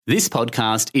This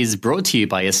podcast is brought to you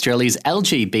by Australia's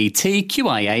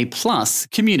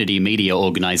LGBTQIA+ community media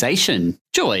organisation,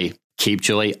 Joy. Keep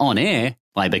Joy on air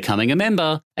by becoming a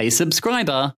member, a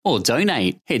subscriber, or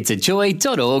donate. Head to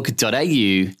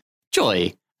joy.org.au.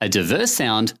 Joy, a diverse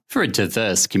sound for a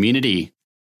diverse community.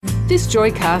 This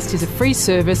Joycast is a free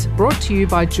service brought to you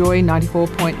by Joy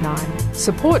 94.9.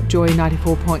 Support Joy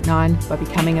 94.9 by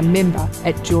becoming a member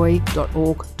at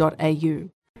joy.org.au.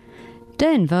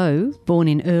 Dan Vo, born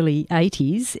in early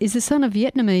 80s, is the son of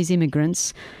Vietnamese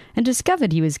immigrants and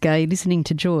discovered he was gay listening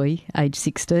to Joy, aged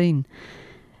 16.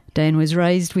 Dan was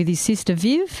raised with his sister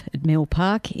Viv at Mill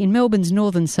Park in Melbourne's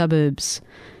northern suburbs.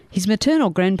 His maternal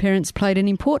grandparents played an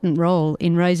important role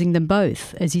in raising them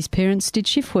both, as his parents did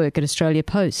shift work at Australia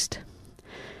Post.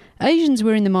 Asians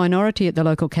were in the minority at the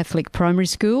local Catholic primary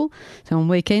school, so on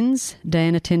weekends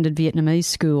Dan attended Vietnamese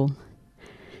school.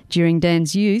 During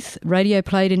Dan's youth, radio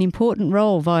played an important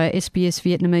role via SBS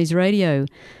Vietnamese radio,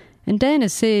 and Dan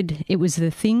has said it was the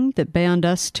thing that bound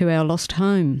us to our lost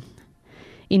home.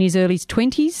 In his early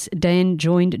 20s, Dan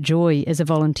joined Joy as a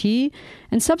volunteer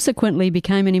and subsequently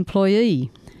became an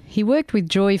employee. He worked with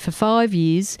Joy for 5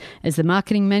 years as the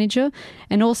marketing manager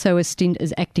and also a stint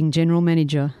as acting general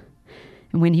manager.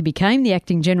 And when he became the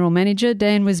acting general manager,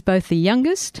 Dan was both the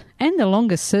youngest and the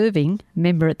longest serving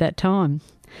member at that time.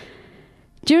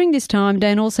 During this time,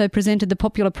 Dan also presented the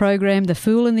popular program The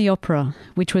Fool and the Opera,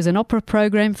 which was an opera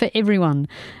program for everyone,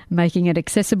 making it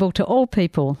accessible to all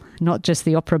people, not just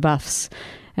the opera buffs.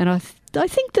 And I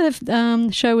think the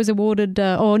show was awarded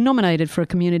or nominated for a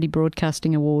Community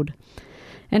Broadcasting Award.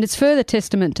 And it's further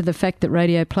testament to the fact that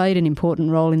radio played an important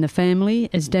role in the family,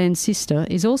 as Dan's sister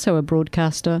is also a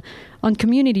broadcaster on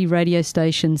community radio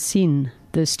station SYN,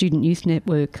 the Student Youth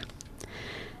Network.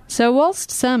 So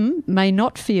whilst some may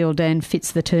not feel Dan fits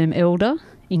the term elder,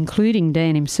 including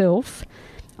Dan himself,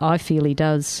 I feel he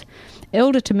does.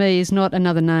 Elder to me is not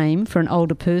another name for an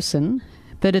older person,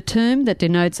 but a term that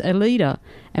denotes a leader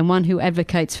and one who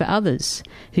advocates for others,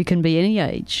 who can be any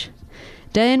age.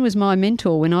 Dan was my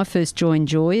mentor when I first joined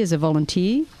Joy as a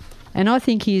volunteer, and I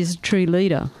think he is a true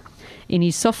leader. In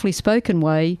his softly spoken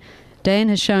way, Dan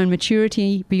has shown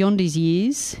maturity beyond his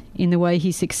years in the way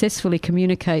he successfully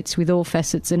communicates with all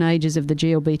facets and ages of the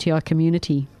GLBTI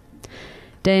community.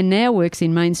 Dan now works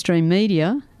in mainstream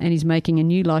media and is making a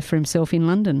new life for himself in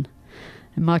London.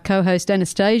 And my co-host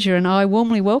Anastasia and I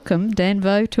warmly welcome Dan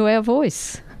Vo to our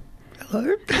voice.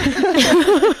 Hello.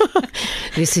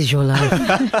 This is your love.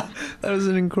 That was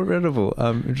an incredible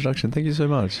introduction. Thank you so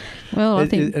much. Well, I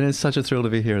think... and it's such a thrill to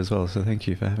be here as well, so thank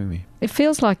you for having me. It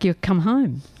feels like you've come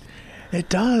home. It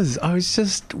does. I was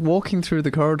just walking through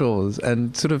the corridors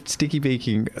and sort of sticky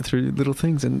beaking through little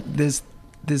things, and there's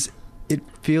it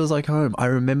feels like home. I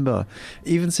remember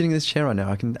even sitting in this chair right now,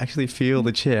 I can actually feel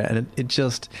the chair, and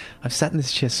I've sat in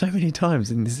this chair so many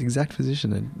times in this exact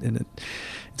position, and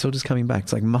it's all just coming back.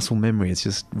 It's like muscle memory. It's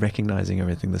just recognizing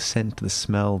everything, the scent, the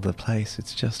smell, the place.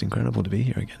 It's just incredible to be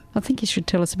here again. I think you should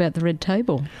tell us about the red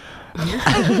table.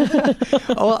 The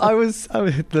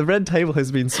red table has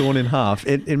been sawn in half.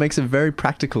 It makes it very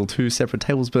practical, two separate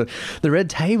tables. But the red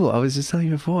table, I was just telling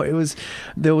you before,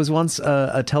 there was once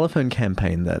a telephone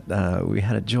campaign that we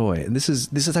had at Joy, and this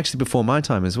is actually before my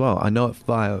time as well. I know it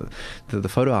via the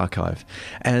photo archive,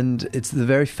 and it's the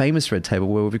very famous red table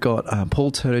where we've got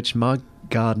Paul Turich, Mark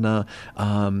Gardner,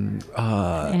 Anne?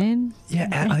 I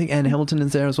think Anne Hamilton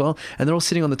is there as well, and they're all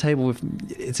sitting on the table with.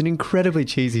 It's an incredibly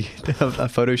cheesy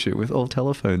photo shoot with all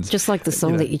telephones, just like the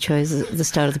song that you chose at the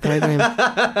start of the program.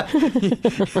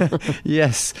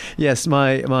 Yes,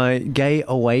 my gay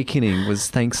awakening was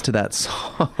thanks to that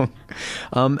song.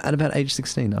 At about age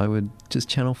 16, I would just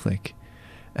channel flick,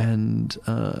 and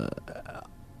I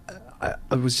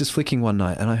was just flicking one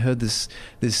night, and I heard this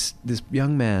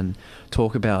young man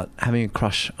talk about having a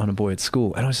crush on a boy at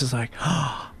school, and I was just like,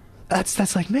 oh,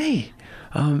 that's like me.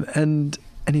 And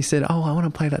he said, oh, I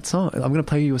want to play that song. I'm going to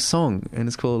play you a song, and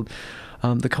it's called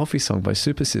The Coffee Song by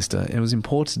Super Sister, and it was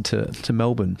imported to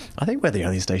Melbourne. I think we're the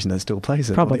only station that still plays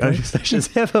it. Probably. The only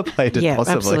station's ever played it, yeah,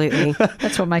 possibly. Absolutely.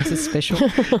 That's what makes it special.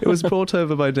 It was brought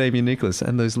over by Damien Nicholas,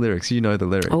 and those lyrics, you know the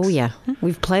lyrics. Oh, yeah.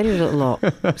 We've played it a lot,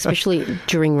 especially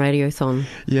during Radiothon.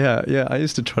 Yeah. I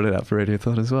used to trot it out for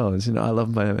Radiothon as well. As, I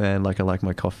love my man like I like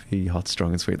my coffee, hot, strong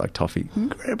and sweet like toffee.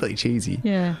 Incredibly cheesy.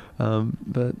 Yeah.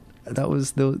 But that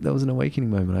was an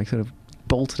awakening moment. I sort of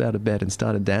bolted out of bed and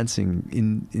started dancing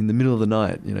in the middle of the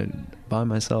night, by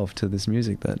myself to this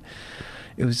music. That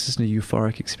it was just a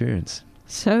euphoric experience.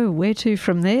 So where to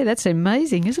from there? That's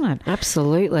amazing, isn't it?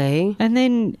 Absolutely. And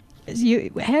then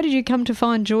how did you come to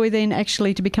find Joy then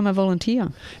actually to become a volunteer?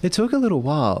 It took a little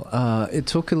while.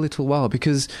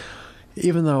 Because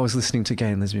even though I was listening to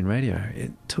gay and lesbian radio,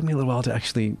 it took me a little while to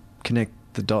actually connect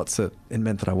the dots that it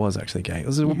meant that I was actually gay. It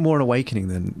was more an awakening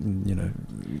than, you know,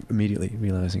 immediately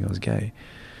realising I was gay.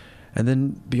 And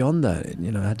then beyond that,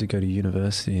 you know, I had to go to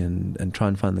university and try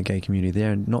and find the gay community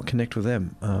there and not connect with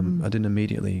them. I didn't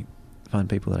immediately find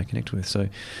people that I connected with. So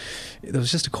there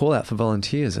was just a call out for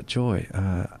volunteers at Joy,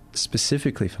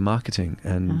 specifically for marketing.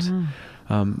 And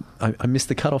I missed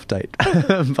the cutoff date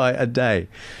by a day.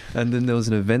 And then there was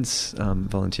an events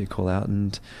volunteer call out.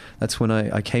 And that's when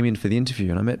I came in for the interview.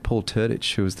 And I met Paul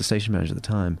Turdich, who was the station manager at the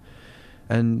time.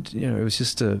 And, you know, it was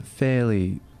just a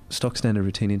fairly stock standard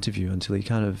routine interview until he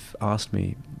kind of asked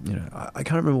me, you know, I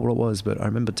can't remember what it was, but I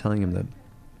remember telling him that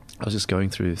I was just going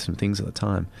through some things at the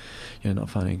time, you know, not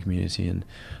finding a community and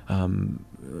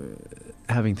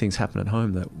having things happen at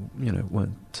home that, you know,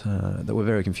 weren't that were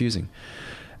very confusing.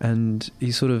 And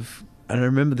he sort of, and I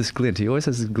remember this glint. He always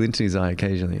has this glint in his eye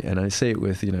occasionally, and I see it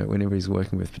with, you know, whenever he's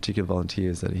working with particular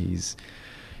volunteers that he's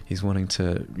wanting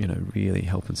to, you know, really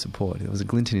help and support. There was a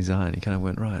glint in his eye, and he kind of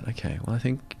went, right, okay, well, I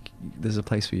think there's a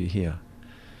place for you here.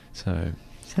 So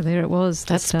there it was.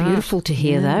 That's beautiful to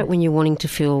hear that when you're wanting to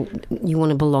feel you want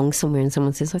to belong somewhere and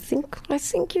someone says, I think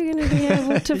you're going to be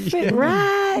able to fit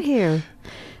right here.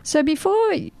 So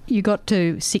before you got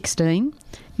to 16,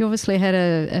 you obviously had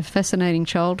a fascinating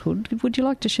childhood. Would you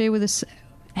like to share with us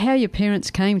how your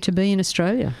parents came to be in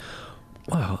Australia?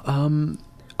 Well,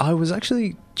 I was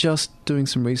actually just doing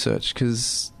some research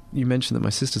because you mentioned that my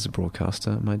sister's a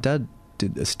broadcaster. My dad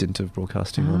did a stint of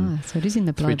broadcasting on so it is in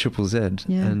the blood. 3ZZZ.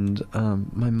 Yeah. And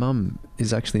my mum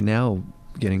is actually now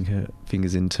getting her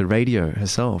fingers into radio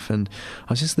herself. And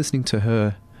I was just listening to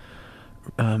her.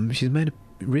 She's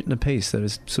written a piece that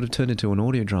has sort of turned into an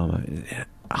audio drama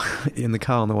in the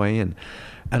car on the way in.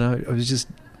 And I was just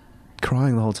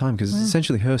crying the whole time because it's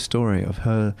essentially her story of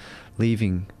her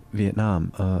leaving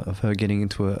Vietnam, of her getting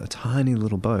into a tiny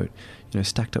little boat, you know,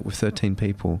 stacked up with 13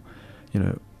 people, you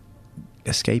know,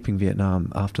 escaping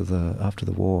Vietnam after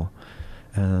the war,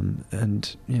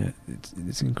 and yeah,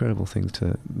 it's an incredible thing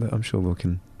that I'm sure we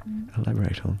can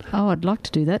elaborate on. Oh, I'd like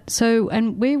to do that. So,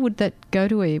 and where would that go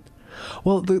to?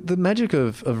 Well, the magic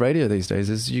of radio these days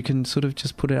is you can sort of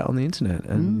just put it out on the internet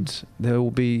and there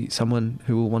will be someone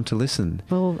who will want to listen.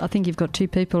 Well, I think you've got 2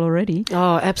 people already.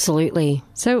 Oh, absolutely.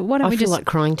 So why don't we I feel like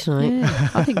crying tonight. Yeah,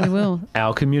 I think we will.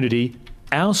 Our community,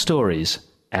 our stories,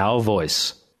 our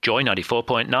voice. Joy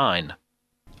 94.9.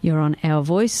 You're on Our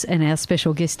Voice, and our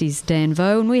special guest is Dan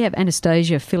Vo, and we have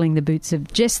Anastasia filling the boots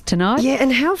of Jess tonight. Yeah,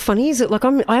 and how funny is it? Like,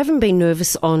 I haven't been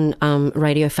nervous on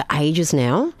radio for ages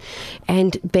now,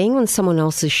 and being on someone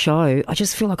else's show, I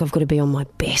just feel like I've got to be on my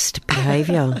best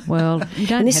behaviour. Well, you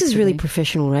don't. And this have is to really be.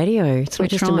 professional radio. It's not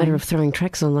just a matter of throwing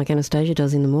tracks on like Anastasia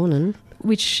does in the morning.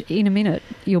 Which, in a minute,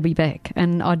 you'll be back.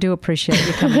 And I do appreciate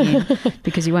you coming in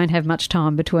because you won't have much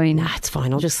time between. Nah, it's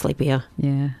fine. I'll just sleep here.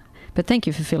 Yeah. But thank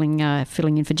you for filling in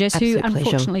for Jess, Absolute who pleasure.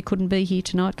 unfortunately couldn't be here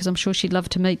tonight because I'm sure she'd love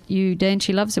to meet you, Dan.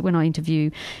 She loves it when I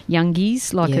interview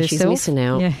youngies like herself. She's missing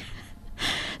out. Yeah.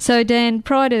 So, Dan,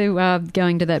 prior to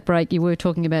going to that break, you were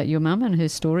talking about your mum and her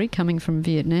story coming from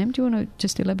Vietnam. Do you want to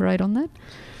just elaborate on that?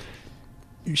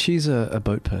 She's a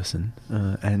boat person,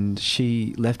 and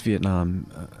she left Vietnam.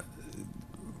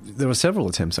 There were several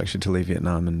attempts actually to leave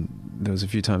Vietnam, and there was a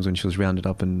few times when she was rounded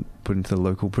up and put into the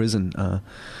local prison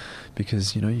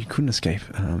because, you know, you couldn't escape.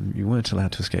 You weren't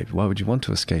allowed to escape. Why would you want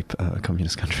to escape a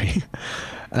communist country?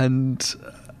 And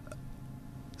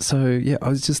so, yeah, I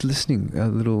was just listening a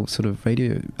little sort of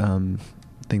radio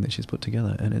thing that she's put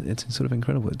together, and it's sort of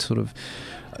incredible. It's sort of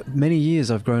many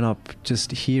years I've grown up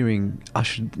just hearing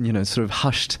sort of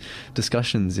hushed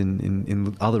discussions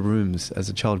in other rooms as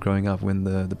a child growing up when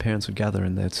the parents would gather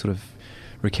and they'd sort of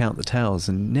recount the tales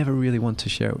and never really want to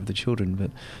share it with the children. But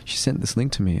she sent this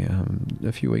link to me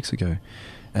a few weeks ago,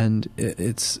 and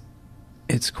it's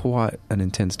quite an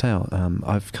intense tale.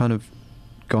 I've kind of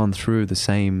gone through the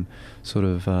same sort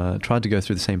of tried to go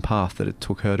through the same path that it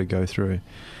took her to go through.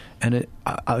 And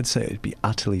I would say it'd be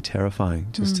utterly terrifying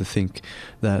just to think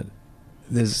that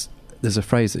there's a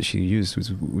phrase that she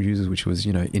uses, which was,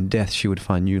 you know, in death she would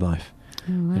find new life.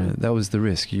 Oh, wow. You know, that was the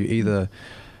risk. You either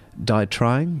died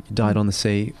trying, you died on the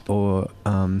sea, or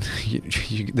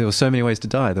there were so many ways to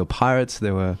die. There were pirates.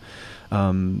 There were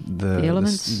the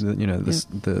elements.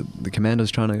 The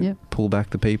commandos trying to pull back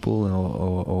the people,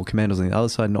 or commandos on the other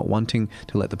side not wanting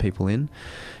to let the people in.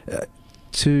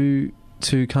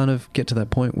 To kind of get to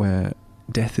that point where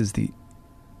death is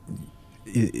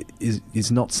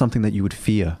not something that you would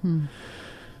fear.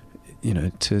 You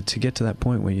know, to get to that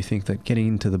point where you think that getting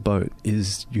into the boat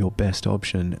is your best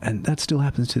option, and that still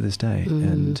happens to this day.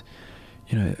 And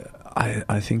you know,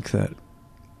 I think that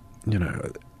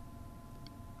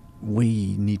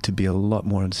we need to be a lot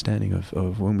more understanding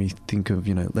of when we think of,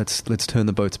 let's turn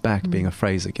the boats back being a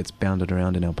phrase that gets bounded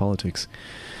around in our politics.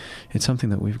 It's something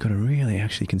that we've got to really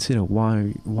actually consider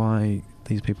why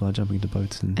these people are jumping into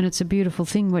boats. And it's a beautiful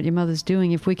thing what your mother's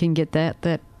doing. If we can get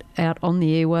that out on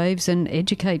the airwaves and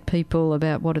educate people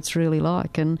about what it's really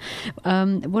like. And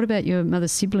what about your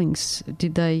mother's siblings?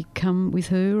 Did they come with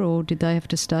her, or did they have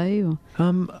to stay? Or?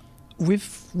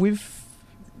 We've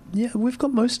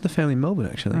got most of the family in Melbourne,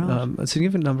 actually. Right. A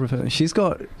significant number of her. She's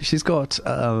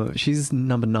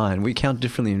number 9. We count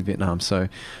differently in Vietnam, so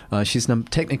she's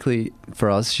technically for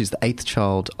us she's the 8th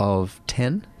child of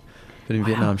 10, but in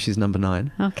Vietnam she's number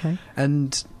 9. Okay.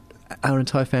 And our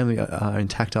entire family are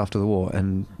intact after the war,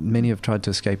 and many have tried to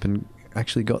escape and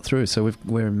actually got through. So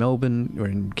we're in Melbourne, we're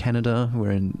in Canada,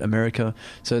 we're in America.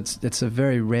 So it's a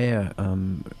very rare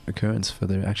occurrence for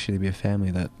there actually to be a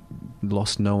family that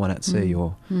lost no one at sea.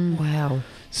 Wow.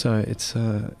 So it's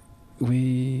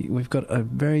we've got a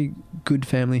very good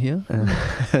family here,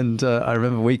 and I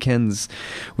remember weekends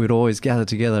we'd always gather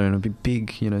together and it'd be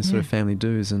big, sort of family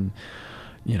do's, and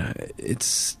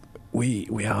it's.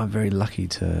 We are very lucky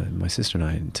my sister and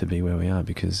I, to be where we are,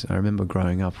 because I remember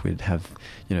growing up we'd have,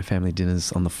 family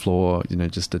dinners on the floor,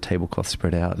 just a tablecloth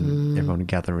spread out and everyone would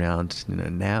gather around.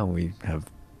 Now we have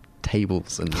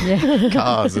tables and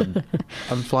cars and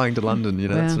I'm flying to London,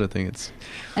 that sort of thing.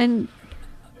 And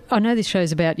I know this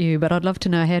show's about you, but I'd love to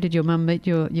know, how did your mum meet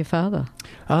your father?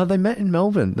 They met in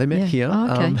Melbourne. They met here.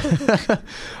 Oh, okay.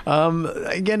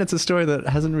 Again, it's a story that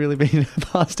hasn't really been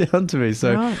passed down to me.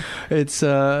 So right. It's...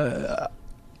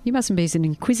 You mustn't be as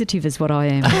inquisitive as what I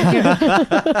am.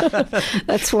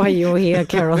 That's why you're here,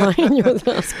 Caroline. You're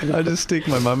the husband. I just stick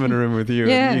my mum in a room with you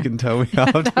and you can tell me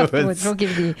afterwards. I'll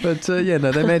give you. But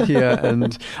they met here,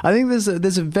 and I think there's a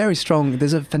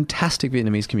fantastic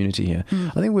Vietnamese community here.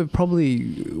 I think we're probably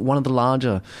one of the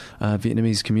larger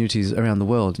Vietnamese communities around the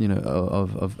world,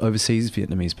 of overseas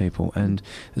Vietnamese people, and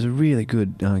there's a really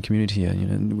good community here.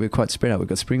 And we're quite spread out. We've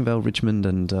got Springvale, Richmond,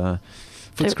 and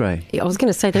Footscray. I was going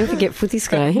to say, don't forget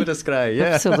Footscray. Footscray, yeah.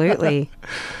 Absolutely.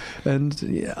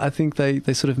 And I think they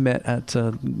sort of met at,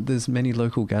 there's many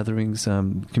local gatherings,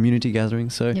 community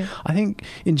gatherings. So I think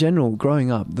in general,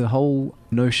 growing up, the whole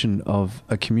notion of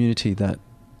a community that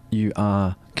you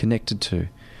are connected to,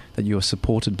 that you are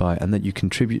supported by, and that you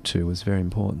contribute to was very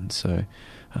important. So,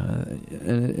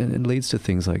 and it leads to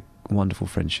things like wonderful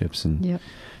friendships and,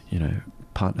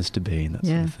 partners to be and that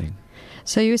sort of thing.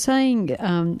 So you were saying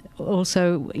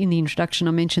also in the introduction,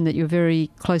 I mentioned that you're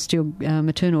very close to your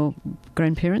maternal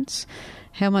grandparents.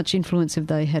 How much influence have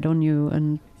they had on you?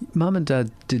 And Mum and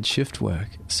Dad did shift work,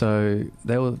 so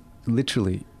they were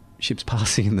literally ships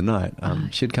passing in the night.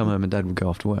 She'd come home and Dad would go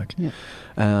off to work. Yeah.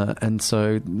 And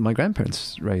so my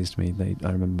grandparents raised me.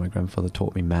 I remember my grandfather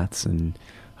taught me maths, and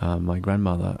my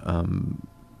grandmother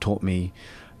taught me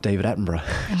David Attenborough.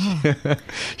 Oh.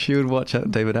 She would watch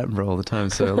David Attenborough all the time.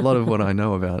 So a lot of what I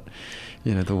know about,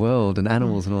 the world and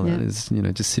animals and all that is,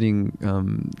 just sitting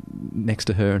next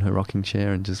to her in her rocking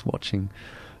chair and just watching,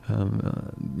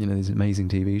 these amazing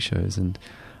TV shows. And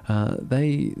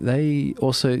they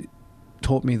also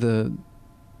taught me the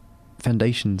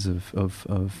foundations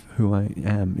of who I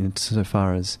am,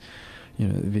 insofar as,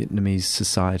 Vietnamese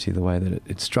society, the way that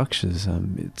it structures.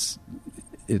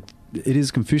 It is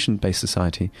a Confucian-based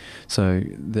society, so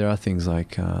there are things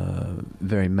like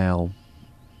very male,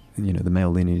 the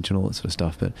male lineage and all that sort of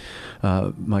stuff. But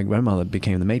my grandmother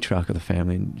became the matriarch of the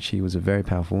family, and she was a very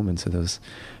powerful woman, so there was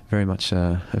very much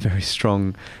a very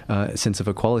strong sense of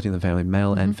equality in the family.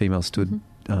 Male and female stood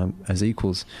as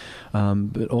equals,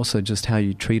 but also just how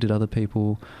you treated other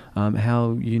people,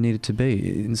 how you needed to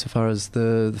be, insofar as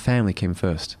the family came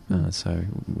first. So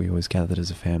we always gathered as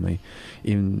a family.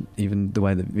 Even the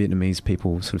way that Vietnamese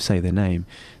people sort of say their name,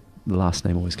 the last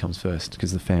name always comes first,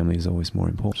 because the family is always more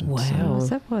important. Wow. So,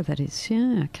 is that why that is?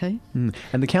 Yeah, okay. And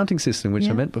the counting system, which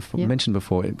I mentioned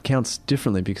before, it counts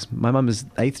differently, because my mum is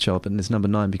 8th child, but it's number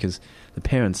 9 because the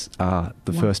parents are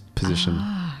the first position.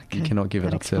 Okay. You cannot give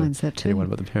it up to anyone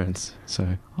but the parents.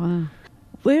 So. Wow.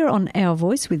 We're on Our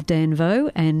Voice with Dan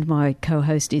Vo, and my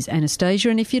co-host is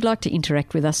Anastasia. And if you'd like to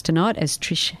interact with us tonight, as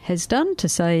Trish has done, to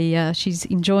say she's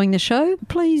enjoying the show,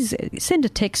 please send a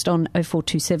text on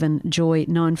 0427 Joy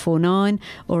 949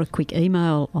 or a quick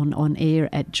email on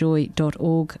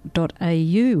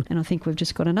onair@joy.org.au. And I think we've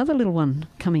just got another little one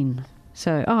come in.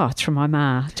 So, it's from my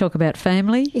ma. Talk about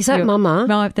family. Is that my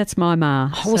ma? That's my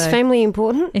ma. Oh, was family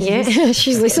important? Yeah,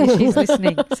 she's listening. She's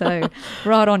listening. So,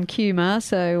 right on cue, ma.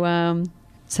 So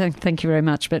thank you very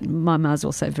much. But my ma's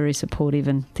also very supportive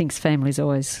and thinks family's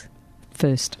always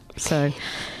first. So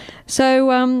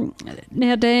So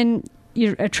now, Dan,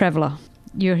 you're a traveller.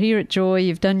 You're here at Joy,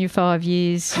 you've done your 5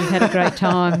 years, you've had a great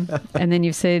time, and then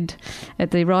you've said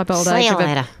at the ripe old age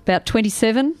of about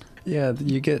 27... Yeah,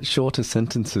 you get shorter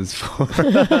sentences for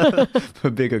for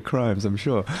bigger crimes, I'm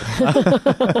sure.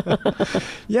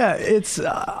 Yeah, it's.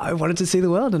 I wanted to see the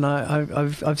world, and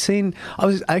I've seen.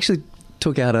 I actually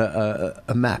took out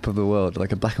a map of the world,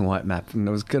 like a black and white map, and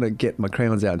I was going to get my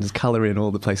crayons out and just colour in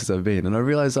all the places I've been. And I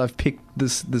realised I've picked the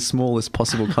smallest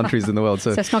possible countries in the world.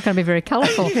 So it's not going to be very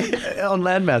colourful. On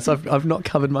landmass, I've not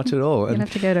covered much at all. You'll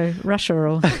have to go to Russia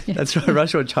or... Yeah. That's right,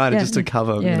 Russia or China, just to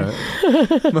cover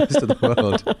most of the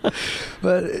world.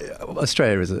 But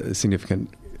Australia is a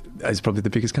significant... It's probably the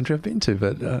biggest country I've been to,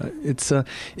 but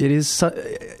it is...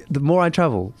 the more I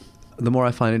travel, the more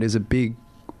I find it is a big,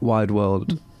 wide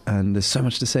world. And there's so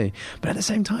much to see. But at the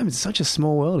same time, it's such a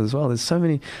small world as well. There's so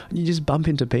many... You just bump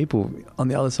into people on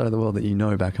the other side of the world that you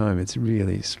know back home. It's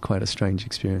really quite a strange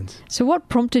experience. So what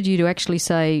prompted you to actually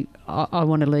say, I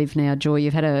want to leave now, Joy?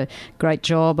 You've had a great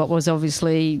job. It was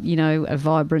obviously, a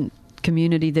vibrant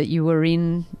community that you were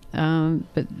in,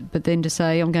 but then to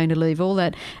say, I'm going to leave all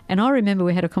that. And I remember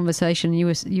we had a conversation. You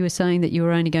were saying that you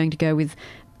were only going to go with,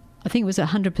 I think it was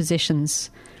 100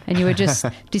 possessions, and you were just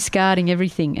discarding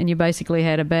everything, and you basically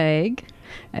had a bag.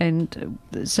 And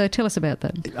so tell us about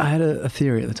that. I had a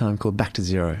theory at the time called back to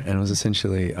zero, and it was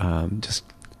essentially just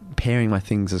paring my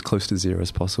things as close to zero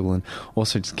as possible, and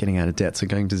also just getting out of debt, so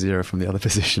going to zero from the other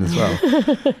position as well.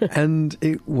 And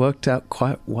it worked out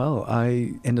quite well.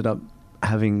 I ended up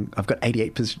I've got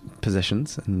 88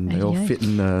 possessions, and 88. They all fit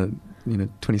in the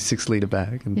 26-litre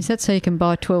bag. And is that so you can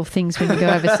buy 12 things when you go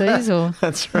overseas? Or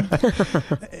that's right.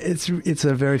 It's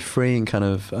a very freeing kind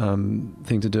of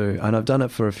thing to do, and I've done it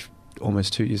for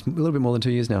almost 2 years, a little bit more than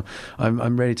 2 years now.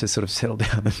 I'm ready to sort of settle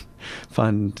down and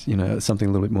find something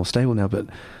a little bit more stable now. But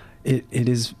it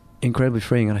is incredibly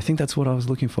freeing, and I think that's what I was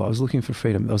looking for. I was looking for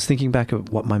freedom. I was thinking back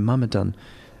of what my mum had done,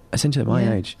 essentially at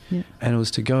my age, and it was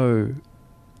to go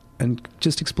and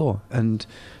just explore and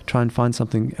try and find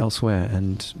something elsewhere.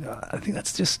 And I think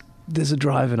that's just, there's a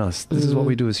drive in us. This is what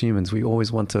we do as humans. We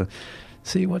always want to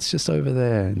see what's just over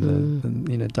there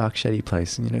in the dark, shady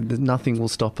place. Nothing will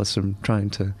stop us from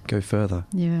trying to go further.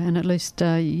 Yeah, and at least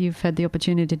you've had the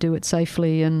opportunity to do it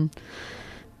safely, and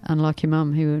unlike your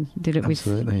mum who did it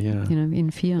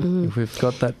in fear. If we've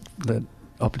got that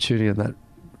opportunity and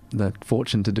that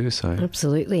fortune to do so.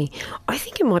 Absolutely. I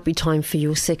think it might be time for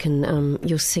your second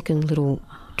little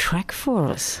track for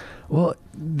us. Well,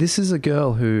 this is a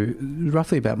girl who,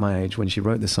 roughly about my age when she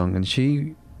wrote the song, and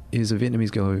she is a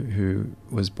Vietnamese girl who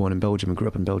was born in Belgium and grew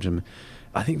up in Belgium.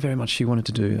 I think very much she wanted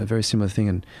to do a very similar thing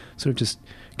and sort of just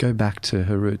go back to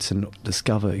her roots and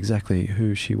discover exactly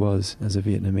who she was as a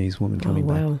Vietnamese woman coming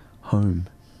back home.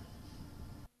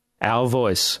 Our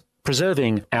voice,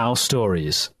 preserving our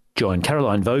stories. Join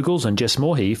Caroline Vogels and Jess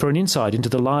Morhe for an insight into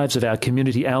the lives of our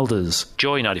community elders.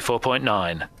 Joy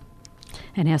 94.9.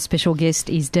 And our special guest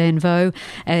is Dan Vo,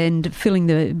 and filling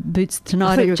the boots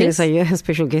tonight. I thought you were going to say our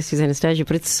special guest is Anastasia,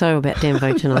 but it's so about Dan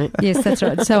Vo tonight. Yes, that's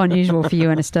right. It's so unusual for you,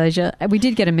 Anastasia. We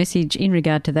did get a message in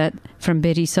regard to that from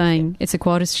Betty saying it's the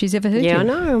quietest she's ever heard you. Yeah, I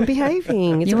know. I'm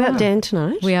behaving. It's about Dan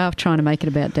tonight. We are trying to make it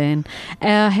about Dan.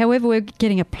 However, we're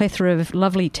getting a plethora of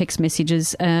lovely text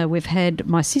messages. We've had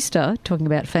my sister talking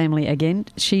about family again.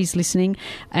 She's listening,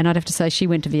 and I'd have to say she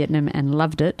went to Vietnam and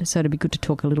loved it, so it'd be good to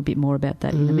talk a little bit more about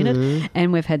that in a minute.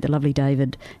 And we've had the lovely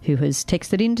David who has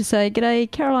texted in to say,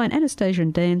 "G'day, Caroline, Anastasia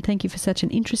and Dan. Thank you for such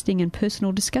an interesting and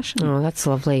personal discussion." Oh, that's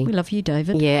lovely. We love you,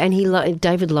 David. Yeah, and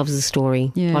David loves the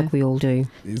story, like we all do.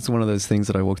 It's one of those things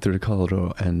that I walked through the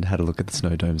corridor and had a look at the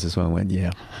snow domes as well and went,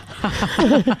 yeah.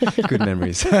 Good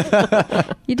memories.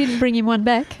 You didn't bring him one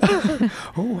back?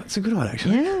 Oh, that's a good one,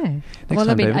 actually. Yeah. Well,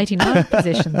 there've been 89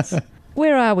 possessions.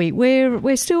 Where are we? We've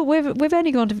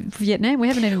only gone to Vietnam. We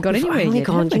haven't even got anywhere yet.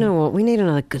 Do you know what? We need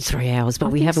another good 3 hours,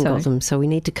 but we haven't got them, so we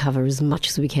need to cover as much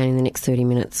as we can in the next 30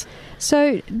 minutes.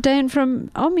 So, Dan,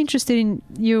 I'm interested in,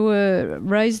 you were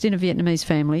raised in a Vietnamese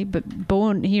family, but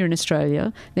born here in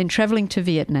Australia, then travelling to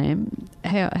Vietnam.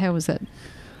 How was that?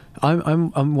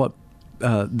 I'm what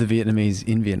the Vietnamese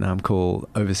in Vietnam call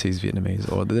overseas Vietnamese,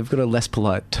 or they've got a less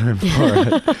polite term for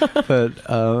it. But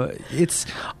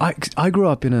I grew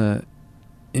up in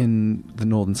the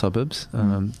northern suburbs,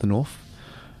 the north,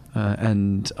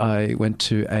 and I went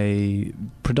to a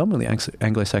predominantly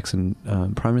Anglo-Saxon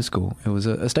primary school. It was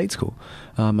a state school.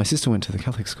 My sister went to the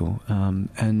Catholic school,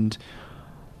 and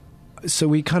so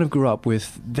we kind of grew up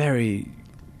with very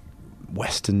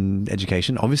Western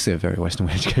education, obviously a very Western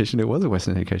education. It was a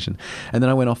Western education. And then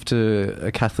I went off to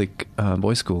a Catholic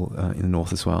boys' school in the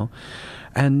north as well.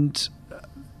 And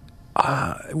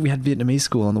we had Vietnamese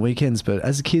school on the weekends, but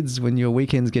as kids, when your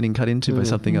weekend's getting cut into by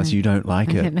something else, you don't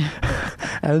like it.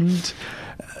 And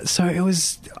so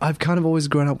I've kind of always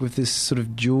grown up with this sort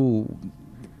of dual.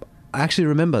 I actually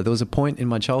remember there was a point in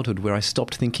my childhood where I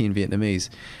stopped thinking in Vietnamese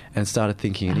and started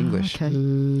thinking in English.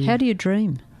 Okay. How do you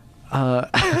dream?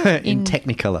 In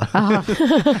Technicolor.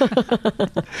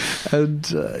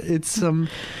 And it's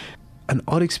an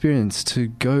odd experience to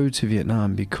go to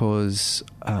Vietnam because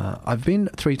I've been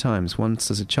 3 times,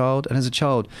 once as a child, and as a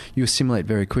child you assimilate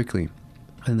very quickly.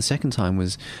 And the second time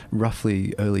was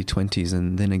roughly early 20s,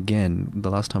 and then again,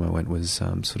 the last time I went was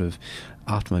sort of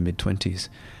after my mid-20s.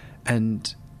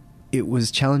 And it was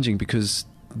challenging because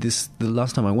the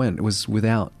last time I went was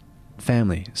without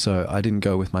family, so I didn't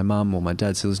go with my mum or my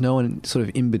dad, so there was no one sort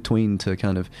of in between to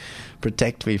kind of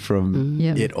protect me from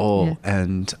it all.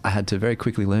 And I had to very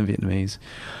quickly learn Vietnamese.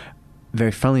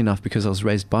 Very funnily enough, because I was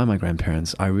raised by my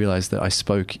grandparents, I realised that I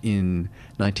spoke in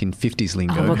 1950s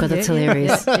lingo. Oh my God, that's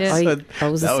hilarious. So that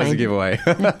was a giveaway.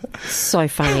 So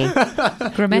funny.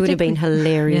 You would have been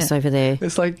hilarious over there.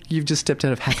 It's like you've just stepped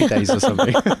out of Happy Days or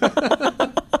something.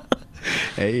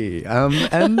 Hey,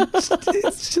 and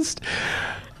it's just...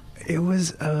 It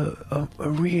was a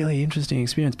really interesting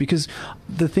experience because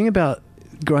the thing about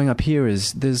growing up here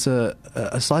is there's a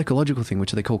psychological thing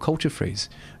which they call culture freeze,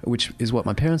 which is what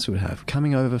my parents would have.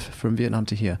 Coming over from Vietnam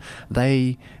to here,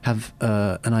 they have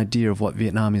an idea of what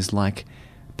Vietnam is like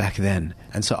back then.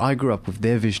 And so I grew up with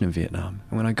their vision of Vietnam.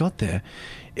 And when I got there,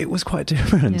 it was quite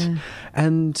different. Yeah.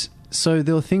 And so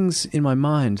there were things in my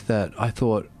mind that I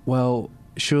thought, well,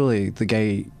 surely the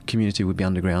gay community would be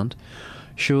underground.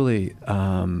 Surely,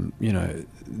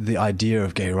 the idea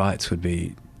of gay rights would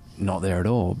be not there at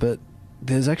all. But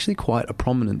there's actually quite a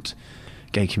prominent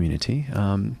gay community.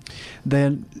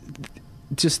 Then,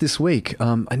 just this week,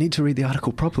 I need to read the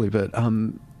article properly, but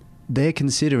they're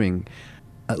considering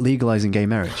legalising gay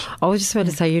marriage. I was just about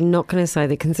to say, you're not going to say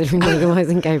they're considering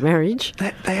legalising gay marriage.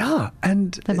 They are.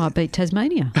 And they might beat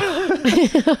Tasmania.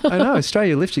 I know,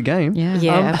 Australia, lift your game.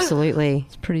 Yeah, absolutely.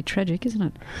 It's pretty tragic, isn't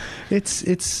it?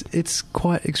 It's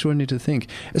quite extraordinary to think,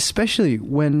 especially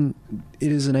when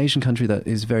it is an Asian country that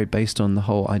is very based on the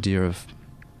whole idea of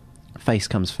face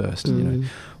comes first. You know,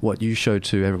 what you show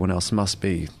to everyone else must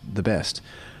be the best.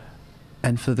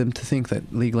 And for them to think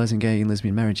that legalising gay and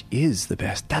lesbian marriage is the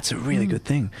best, that's a really good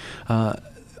thing.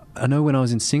 I know when I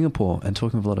was in Singapore and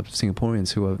talking with a lot of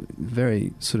Singaporeans who are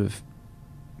very sort of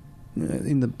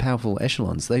in the powerful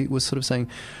echelons, they were sort of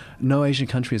saying no Asian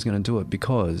country is going to do it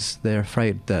because they're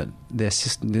afraid that their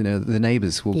the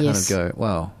neighbours will kind of go,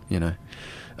 well,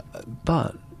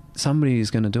 but somebody is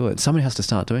going to do it. Somebody has to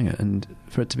start doing it, and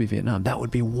for it to be Vietnam, that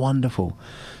would be wonderful.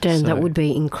 Dan, that would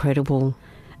be incredible.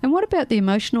 And what about the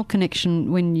emotional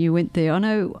connection when you went there? I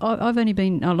know I've only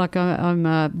been,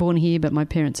 I'm born here, but my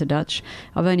parents are Dutch.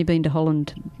 I've only been to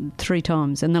Holland 3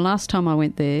 times. And the last time I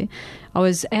went there, I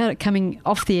was out coming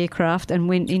off the aircraft and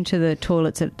went into the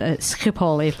toilets at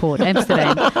Schiphol Airport,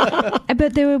 Amsterdam.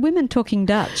 But there were women talking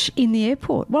Dutch in the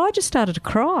airport. Well, I just started to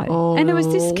cry. Oh. And there was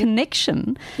this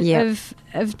connection of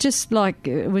just like,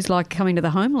 it was like coming to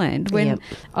the homeland when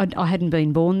I hadn't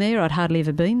been born there. I'd hardly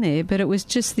ever been there. But it was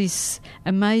just this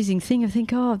amazing thing. I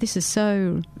think, this is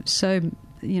so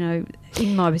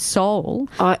in my soul.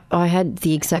 I had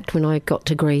the exact when I got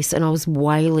to Greece, and I was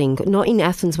wailing, not in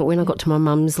Athens, but when I got to my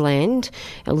mum's land,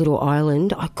 a little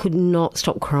island, I could not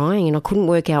stop crying, and I couldn't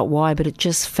work out why, but it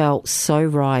just felt so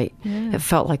right. Yeah. It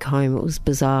felt like home. It was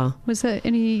bizarre. Was there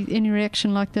any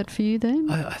reaction like that for you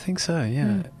then? I think so,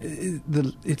 yeah.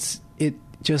 It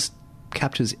just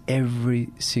captures every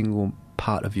single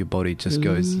part of your body, just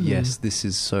goes, yes, this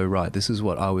is so right. This is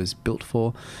what I was built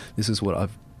for. This is what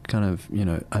I've kind of,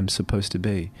 I'm supposed to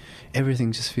be.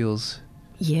 Everything just feels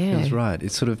right.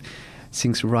 It sort of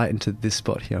sinks right into this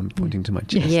spot here. I'm pointing to my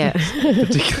chest. Yeah.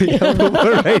 Particularly helpful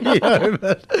for radio,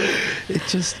 but it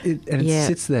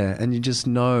sits there, and you just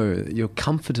know you're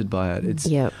comforted by it.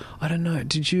 I don't know.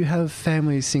 Did you have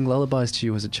family sing lullabies to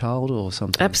you as a child or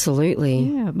something? Absolutely.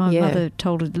 Yeah, my mother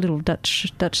told little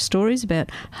Dutch stories about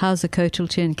Haze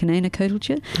Koteltje and Kanena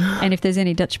Koteltje, and if there's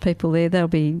any Dutch people there, they'll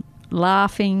be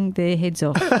laughing their heads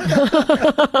off.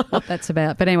 What that's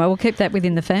about. But anyway, we'll keep that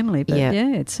within the family. But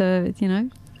it's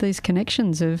these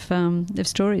connections of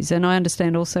stories. And I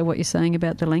understand also what you're saying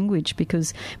about the language,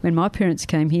 because when my parents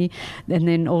came here, and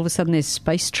then all of a sudden there's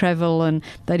space travel, and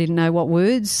they didn't know what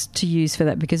words to use for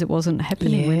that because it wasn't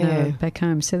happening when they were back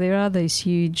home. So there are these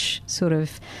huge sort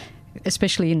of,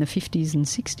 especially in the 50s and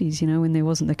 60s, when there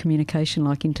wasn't the communication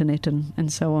like internet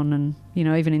and so on, and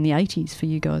even in the 80s for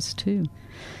you guys too.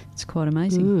 It's quite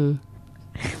amazing.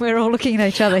 We're all looking at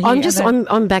each other here.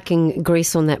 I'm back in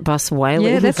Greece on that bus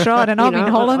wailing. Yeah, that's right. And I'm You know,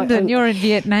 in Holland and you're in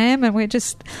Vietnam, and we're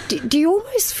just... Do you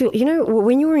almost feel,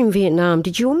 when you were in Vietnam,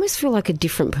 did you almost feel like a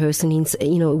different person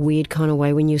in, a weird kind of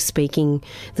way when you're speaking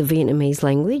the Vietnamese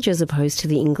language as opposed to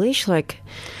the English? Like,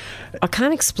 I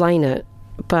can't explain it,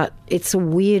 but it's a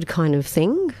weird kind of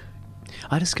thing.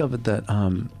 I discovered that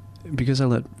because I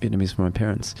learnt Vietnamese from my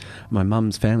parents, my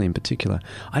mum's family in particular,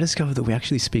 I discovered that we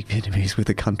actually speak Vietnamese with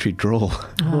a country drawl.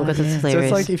 Oh, that's hilarious. So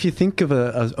it's like if you think of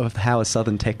how a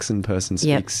Southern Texan person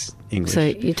speaks English. So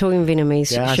you're talking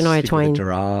Vietnamese, Shania Twain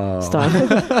style.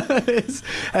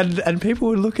 and people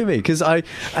would look at me because I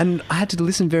had to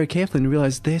listen very carefully and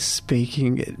realize they're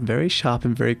speaking it very sharp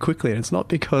and very quickly, and it's not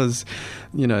because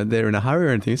they're in a hurry or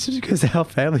anything. It's just because our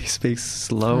family speaks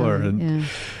slower, and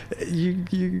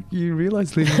you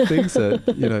realize little things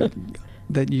that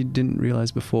that you didn't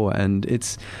realize before, and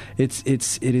it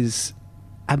is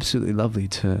absolutely lovely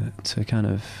to kind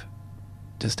of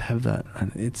just have that.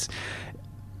 And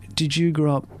did you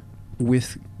grow up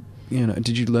with,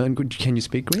 did you learn, can you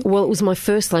speak Greek? Well, it was my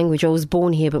first language. I was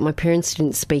born here, but my parents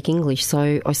didn't speak English, so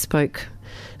it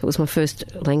was my first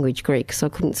language, Greek, so I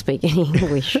couldn't speak any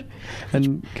English.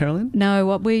 And Carolyn?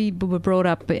 No, we were brought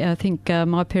up, I think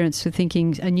my parents were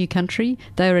thinking a new country.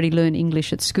 They already learn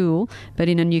English at school, but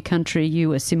in a new country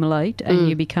you assimilate and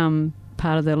you become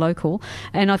part of the local.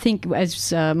 And I think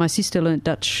as my sister learnt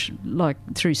Dutch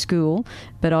through school,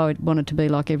 but I wanted to be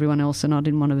like everyone else, and I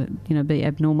didn't want to be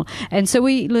abnormal. And so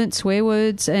we learnt swear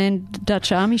words and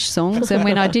Dutch Amish songs. And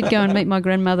when I did go and meet my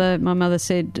grandmother, my mother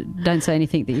said, "Don't say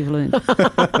anything that you've learnt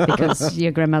because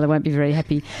your grandmother won't be very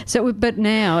happy." So, but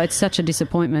now it's such a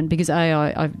disappointment because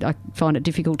I find it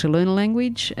difficult to learn a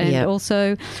language, and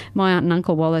also my aunt and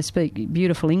uncle, while they speak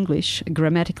beautiful English,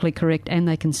 grammatically correct, and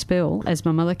they can spell as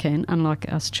my mother can,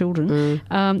 unlike us children,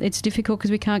 it's difficult because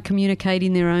we can't communicate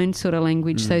in their own sort of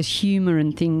language. Those humour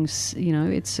and things,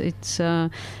 it's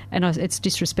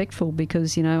disrespectful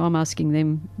because I'm asking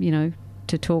them,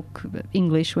 to talk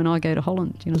English when I go to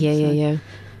Holland. Yeah.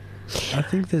 I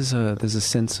think there is a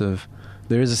sense of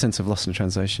loss in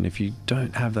translation if you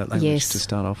don't have that language to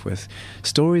start off with.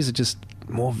 Stories are just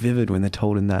more vivid when they're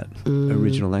told in that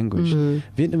original language.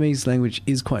 Vietnamese language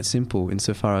is quite simple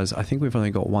insofar as I think we've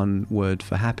only got one word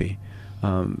for happy.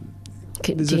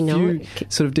 There's a few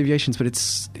sort of deviations, but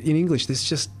it's in English there's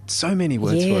just so many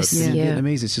words for it. In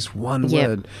Vietnamese it's just one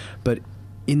word, but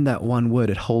in that one word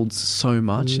it holds so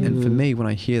much, and for me when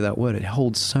I hear that word it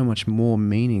holds so much more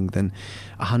meaning than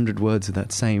 100 words of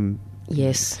that same.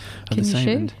 Yes. Can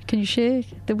you share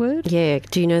the word? Yeah.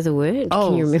 Do you know the word?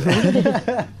 Can you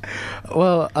remember?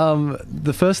 Well,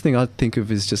 the first thing I think of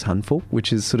is just hanful,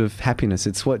 which is sort of happiness.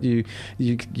 It's what you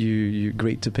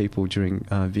greet to people during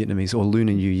Vietnamese or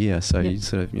Lunar New Year. So you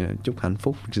sort of chúc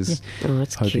hanful, which is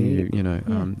hoping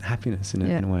cute. Happiness in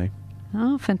a way.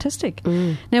 Oh, fantastic.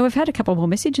 Now, we've had a couple more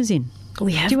messages in.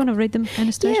 We have. Do you want to read them,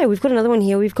 Anastasia? Yeah, we've got another one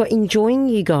here. We've got enjoying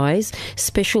you guys.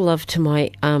 Special love to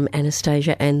my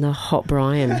Anastasia and the hot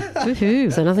Brian.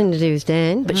 Woohoo. So nothing to do with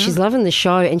Dan, but she's loving the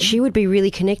show, and she would be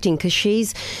really connecting because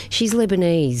she's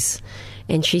Lebanese.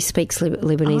 And she speaks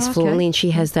Lebanese fluently, and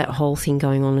she has that whole thing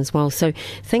going on as well. So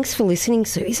thanks for listening,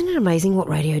 Sue. Isn't it amazing what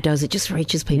radio does? It just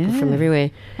reaches people from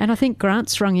everywhere. And I think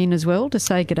Grant's rung in as well to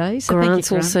say good day. So Grant's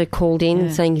thank you, Grant. also called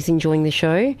in saying he's enjoying the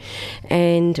show.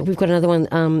 And we've got another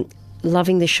one,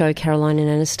 loving the show, Caroline and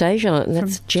Anastasia.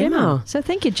 That's Gemma. So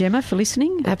thank you, Gemma, for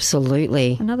listening.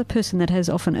 Absolutely. Another person that has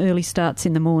often early starts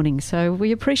in the morning. So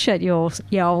we appreciate your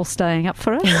all staying up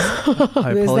for us.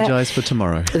 I apologise for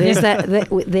tomorrow. There's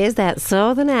that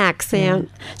southern accent.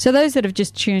 Yeah. So those that have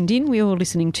just tuned in, we're all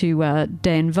listening to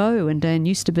Dan Vo, and Dan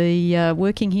used to be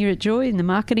working here at Joy in the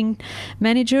marketing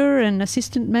manager and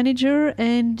assistant manager,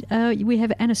 and we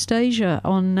have Anastasia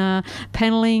on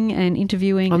panelling and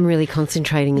interviewing. I'm really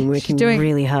concentrating and working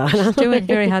really hard. She's doing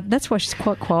very hard. That's why she's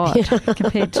quite quiet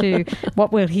compared to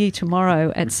what we'll hear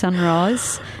tomorrow at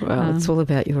sunrise. Well, it's all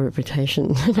about your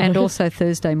reputation. And also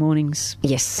Thursday mornings.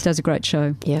 Yes. Does a great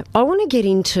show. Yeah. I want to get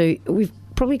into, we've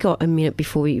probably got a minute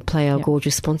before we play our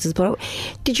gorgeous sponsors, but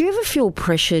did you ever feel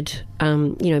pressured,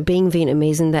 being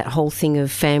Vietnamese and that whole thing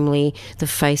of family, the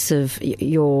face of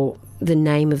the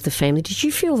name of the family, did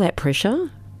you feel that pressure?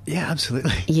 Yeah,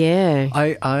 absolutely. Yeah.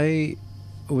 I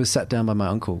was sat down by my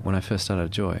uncle when I first started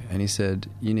at Joy, and he said,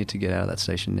 "You need to get out of that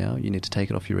station now. You need to take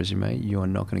it off your resume. You are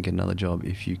not going to get another job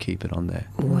if you keep it on there."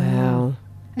 Wow.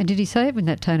 And did he say it with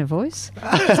that tone of voice?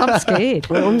 'Cause I'm scared.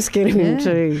 Well, I'm scared of him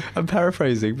too. I'm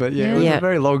paraphrasing, but it was a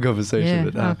very long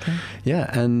conversation. But,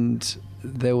 and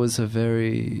there was a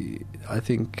very, I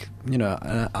think,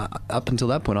 up until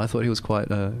that point, I thought he was quite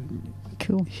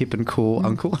Cool. hip and cool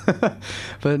uncle.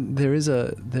 But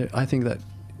I think that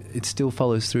it still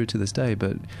follows through to this day.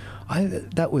 But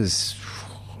that was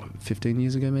 15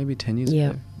 years ago, maybe 10 years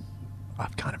ago.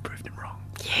 I've kind of proved him wrong.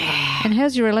 Yeah. And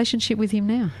how's your relationship with him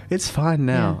now? It's fine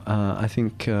now. I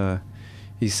think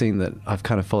he's seen that I've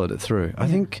kind of followed it through. I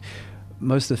think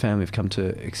most of the family have come to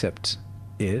accept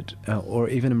it or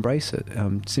even embrace it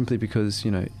simply because,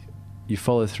 you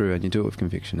follow through and you do it with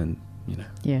conviction and,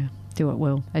 Yeah, do it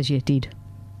well, as you did.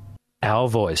 Our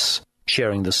Voice,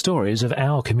 sharing the stories of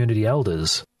our community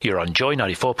elders. You're on Joy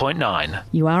 94.9.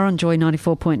 You are on Joy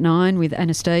 94.9 with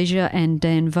Anastasia and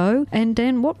Dan Vo. And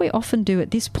Dan, what we often do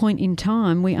at this point in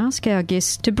time, we ask our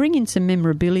guests to bring in some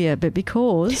memorabilia, but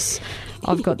because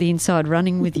I've got the inside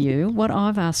running with you, what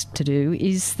I've asked to do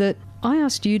is that I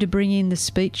asked you to bring in the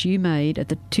speech you made at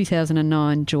the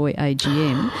 2009 Joy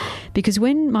AGM, because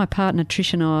when my partner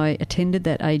Trish and I attended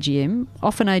that AGM,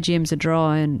 often AGMs are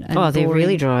dry and they're boring,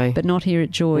 really dry. but not here at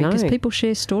Joy, because No. people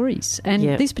share stories. And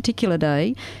this particular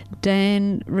day,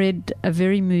 Dan read a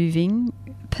very moving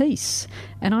piece,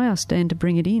 and I asked Dan to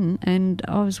bring it in, and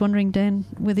I was wondering, Dan,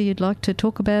 whether you'd like to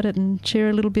talk about it and share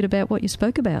a little bit about what you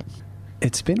spoke about.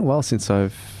 It's been a while since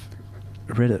I've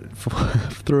read it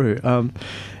through.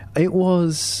 It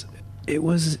was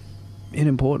an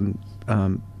important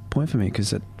point for me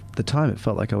because at the time it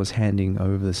felt like I was handing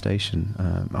over the station.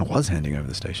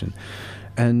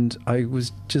 And I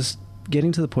was just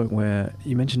getting to the point where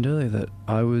you mentioned earlier that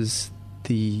I was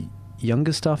the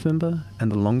youngest staff member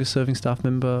and the longest serving staff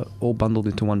member all bundled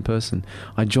into one person.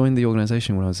 I joined the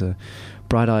organisation when I was a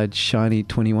bright-eyed, shiny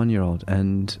 21-year-old,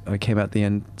 and I came out the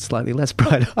end slightly less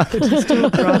bright-eyed. Still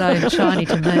bright-eyed and shiny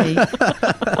to me.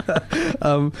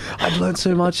 I'd learned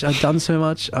so much, I'd done so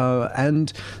much,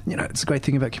 and it's a great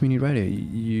thing about community radio.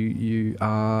 You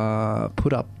are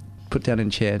put down in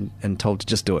a chair and told to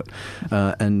just do it,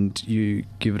 and you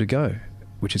give it a go,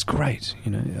 which is great.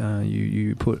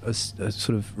 You put a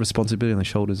sort of responsibility on the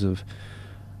shoulders of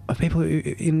people who,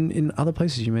 in other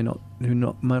places might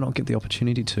not get the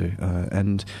opportunity to,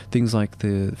 and things like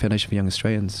the Foundation for Young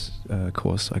Australians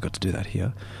course. I got to do that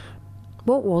here.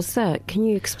 What was that? Can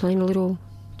you explain a little?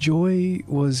 Joy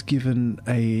was given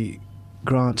a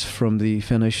grant from the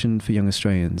Foundation for Young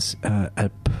Australians at a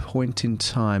point in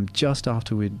time just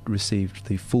after we'd received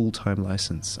the full-time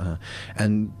licence,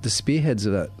 and the spearheads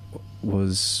of that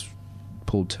was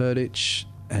Paul Turdich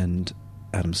and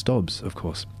Adam Stobbs, of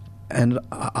course. And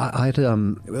I'd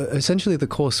essentially the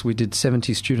course, we did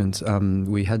 70 students.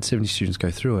 We had 70 students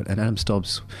go through it, and Adam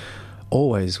Stobbs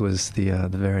always was the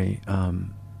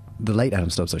late Adam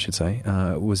Stobbs, I should say,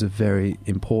 was a very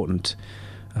important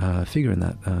figure in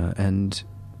that. And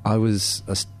I was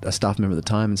a staff member at the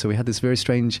time, and so we had this very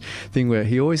strange thing where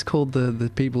he always called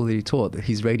the people that he taught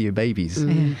his radio babies.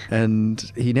 Mm.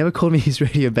 And he never called me his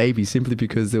radio baby simply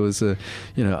because there was I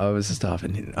was a staff,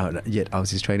 and yet I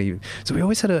was his trainee. So we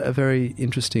always had a very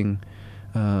interesting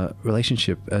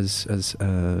relationship as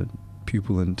a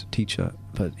pupil and teacher,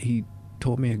 but he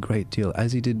taught me a great deal,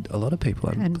 as he did a lot of people,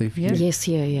 I believe. yeah. Yes,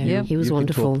 yeah. Yep. He was You've been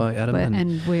wonderful. taught by Adam,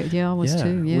 I was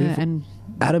too, yeah. And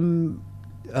Adam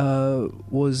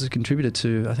was a contributor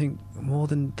to, I think, more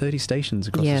than 30 stations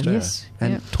across Yeah. Australia. Yes.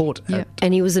 And Yep. taught Yep.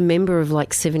 And he was a member of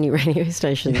like 70 radio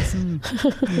stations.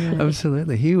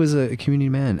 Absolutely. He was a community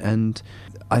man, and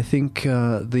I think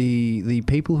the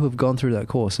people who have gone through that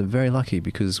course are very lucky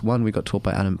because, one, we got taught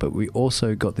by Adam, but we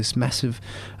also got this massive,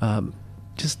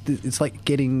 it's like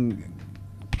getting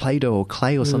Play-Doh or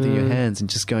clay or something in your hands and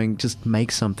just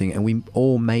make something. And we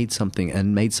all made something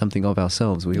and made something of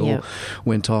ourselves. We all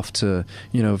went off to,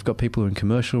 we've got people in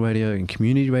commercial radio and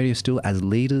community radio still as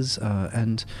leaders,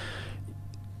 and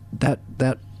that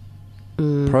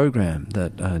program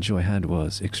that Joy had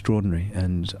was extraordinary.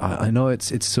 And I know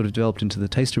it's sort of developed into the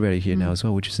Taster Radio here now as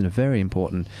well, which is a very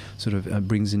important sort of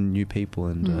brings in new people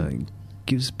and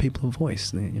gives people a voice,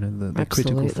 the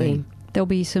critical thing. there'll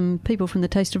be some people from the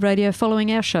Taste of Radio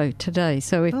following our show today.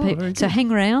 So very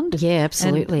hang around. Yeah,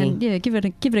 absolutely. And give it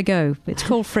a go. It's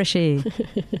called Fresh Air.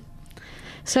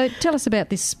 So tell us about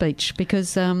this speech,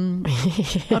 because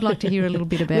I'd like to hear a little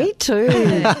bit about. Me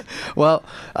too. Well,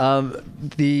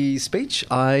 the speech,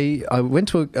 I went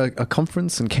to a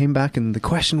conference and came back, and the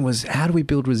question was, how do we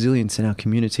build resilience in our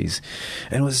communities?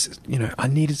 And it was, I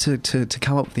needed to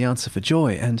come up with the answer for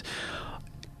Joy. And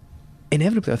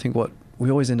inevitably, I think what we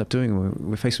always end up doing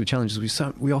when we're faced with challenges,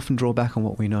 we often draw back on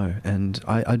what we know. And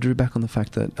I drew back on the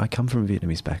fact that I come from a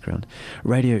Vietnamese background.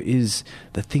 Radio is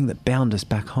the thing that bound us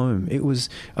back home.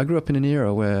 I grew up in an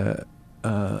era where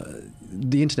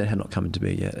the internet had not come into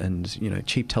be yet, and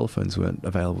cheap telephones weren't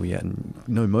available yet, and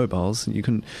no mobiles. You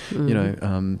couldn't,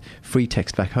 free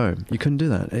text back home. You couldn't do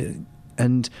that.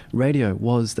 And radio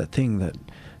was that thing that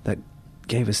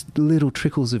gave us little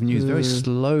trickles of news. Very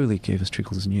slowly gave us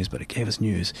trickles of news, but it gave us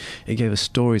news. It gave us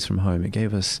stories from home. It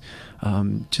gave us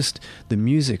just the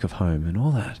music of home and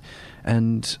all that.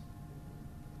 And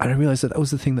I realised that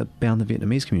was the thing that bound the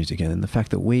Vietnamese community together, and the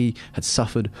fact that we had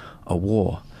suffered a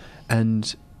war.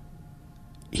 And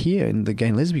here in the gay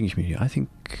and lesbian community, I think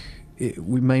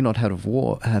we may not have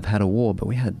had a war, but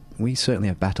we certainly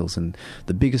have battles, and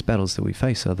the biggest battles that we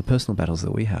face are the personal battles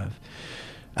that we have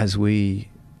as we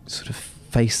sort of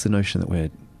face the notion that we're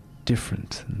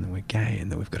different and that we're gay and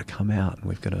that we've got to come out and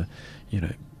we've got to,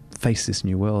 face this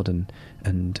new world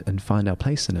and find our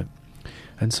place in it.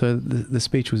 And so the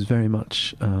speech was very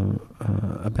much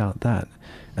about that.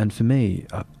 And for me,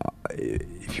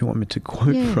 if you want me to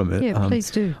quote from it,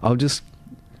 please do. I'll just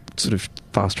sort of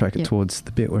fast track it towards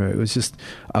the bit where it was just,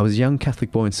 I was a young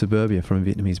Catholic boy in suburbia from a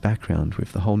Vietnamese background,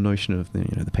 with the whole notion of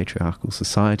the patriarchal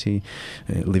society,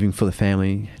 living for the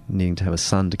family, needing to have a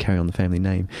son to carry on the family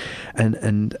name,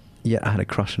 and yet I had a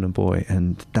crush on a boy,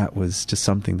 and that was just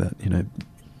something that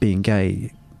being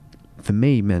gay for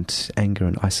me meant anger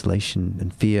and isolation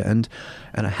and fear, and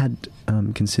I had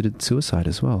considered suicide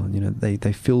as well.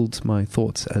 They filled my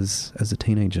thoughts as a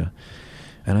teenager,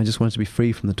 and I just wanted to be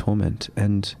free from the torment.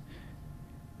 And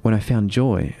when I found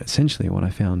joy, essentially what I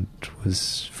found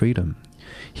was freedom.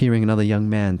 Hearing another young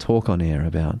man talk on air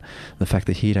about the fact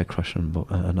that he'd had a crush on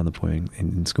another boy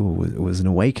in school was an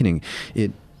awakening.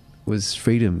 It was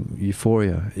freedom,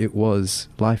 euphoria. It was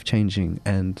life-changing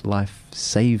and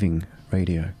life-saving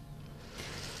radio.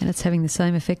 And it's having the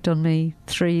same effect on me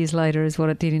 3 years later as what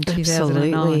it did in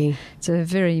 2009. Absolutely. It's a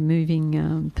very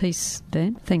moving piece,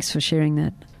 Dan. Thanks for sharing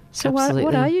that. So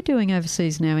what are you doing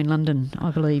overseas now in London?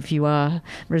 I believe you are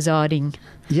residing.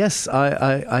 Yes,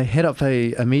 I head up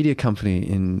a media company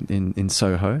in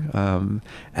Soho,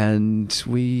 and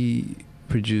we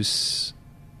produce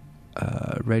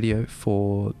radio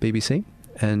for BBC,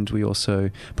 and we also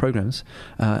programs,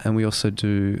 and we also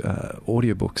do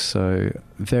audiobooks. So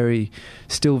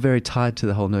still very tied to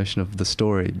the whole notion of the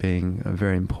story being a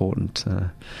very important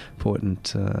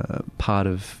part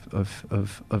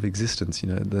of existence.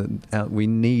 We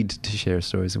need to share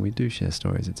stories, and we do share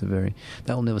stories.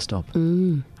 That will never stop.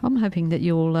 I'm hoping that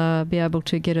you'll be able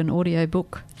to get an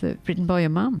audiobook written by your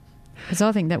mum, because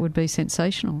I think that would be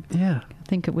sensational. Yeah, I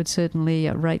think it would certainly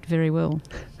rate very well.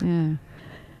 Yeah.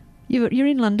 You're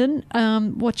in London.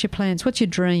 What's your plans? What's your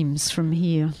dreams from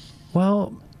here?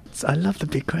 Well, I love the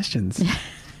big questions.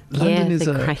 London's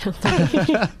a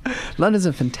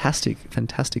fantastic,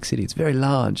 fantastic city. It's very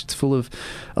large. It's full of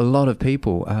a lot of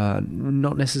people,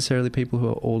 not necessarily people who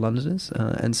are all Londoners.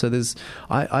 And so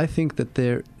I think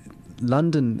that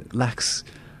London lacks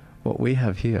what we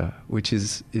have here, which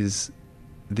is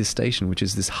this station, which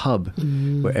is this hub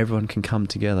where everyone can come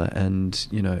together. And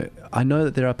I know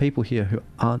that there are people here who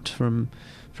aren't from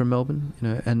Melbourne,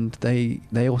 and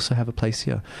they also have a place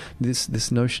here.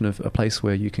 This notion of a place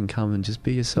where you can come and just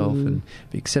be yourself and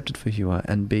be accepted for who you are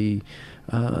and be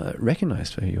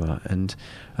recognised for who you are. And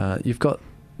you've got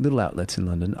little outlets in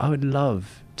London. I would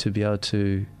love to be able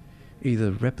to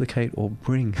either replicate or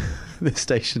bring this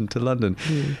station to London,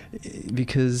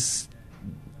 because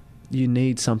you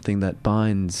need something that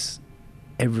binds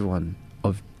everyone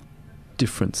of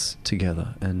difference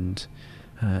together, and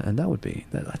that would be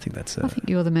that. I think that's. I think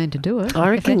you're the man to do it. I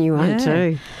reckon you are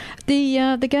too.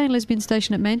 The gay and lesbian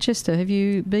station at Manchester. Have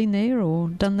you been there or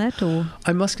done that? Or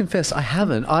I must confess, I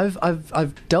haven't.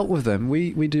 I've dealt with them.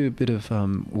 We do a bit of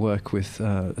work with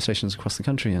stations across the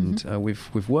country, and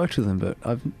we've worked with them, but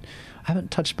I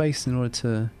haven't touched base in order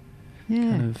to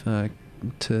kind of.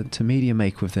 To media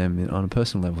make with them on a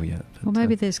personal level yet. But, well,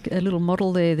 maybe there's a little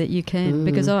model there that you can,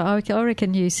 because I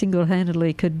reckon you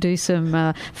single-handedly could do some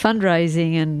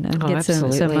fundraising and get some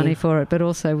money for it, but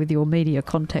also with your media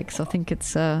contacts. I think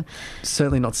it's...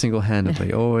 certainly not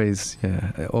single-handedly. Always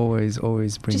bring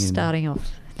just in... starting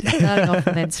off and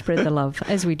then spread the love,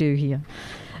 as we do here.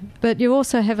 But you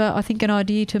also have, I think, an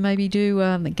idea to maybe do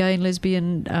gay and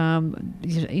lesbian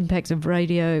impacts of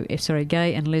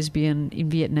gay and lesbian in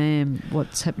Vietnam.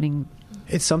 What's happening?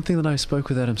 It's something that I spoke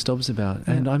with Adam Stobbs about,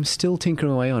 and I'm still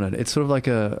tinkering away on it. It's sort of like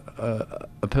a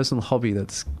personal hobby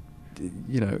that's,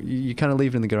 you kind of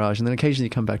leave it in the garage, and then occasionally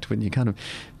you come back to it and you kind of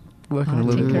work on a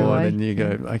little bit more, and then you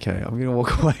go, okay, I'm going to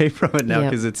walk away from it now,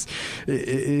 because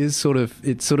it sort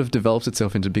of develops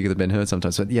itself into bigger than Ben Hur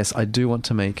sometimes. But yes, I do want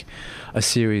to make a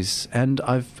series, and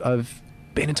I've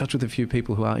been in touch with a few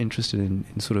people who are interested in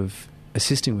sort of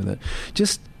assisting with it.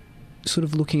 Just sort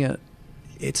of looking at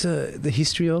the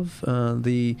history of,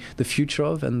 the future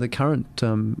of, and the current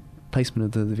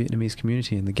placement of the Vietnamese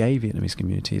community and the gay Vietnamese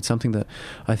community. It's something that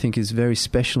I think is very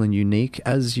special and unique,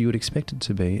 as you would expect it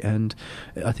to be, and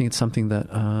I think it's something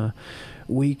that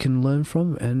we can learn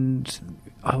from, and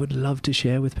I would love to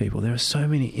share with people. There are so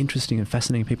many interesting and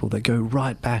fascinating people that go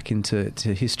right back into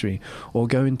history, or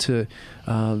go into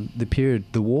the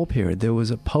war period. There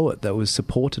was a poet that was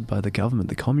supported by the government,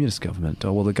 the communist government,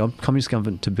 communist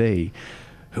government to be,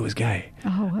 who was gay.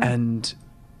 Oh, wow. And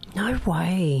No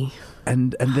way.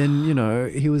 And then, you know,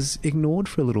 he was ignored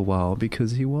for a little while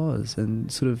because he was,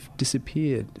 and sort of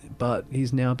disappeared. But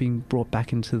he's now being brought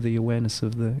back into the awareness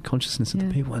of the consciousness of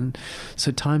the people. And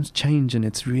so times change, and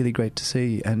it's really great to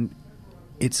see. And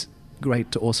it's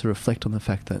great to also reflect on the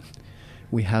fact that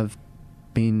we have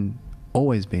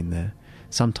always been there.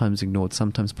 Sometimes ignored,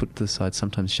 sometimes put to the side,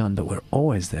 sometimes shunned, but we're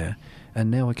always there. And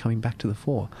now we're coming back to the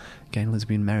fore. Gay and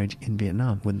lesbian marriage in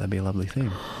Vietnam. Wouldn't that be a lovely thing?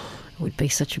 It would be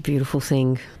such a beautiful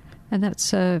thing. And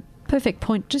that's a perfect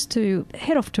point just to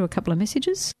head off to a couple of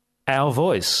messages. Our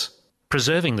Voice,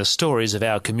 preserving the stories of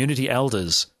our community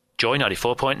elders. Joy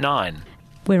 94.9.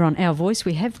 We're on Our Voice.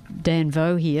 We have Dan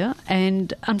Vo here,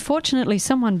 and unfortunately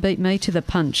someone beat me to the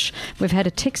punch. We've had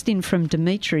a text in from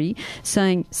Dimitri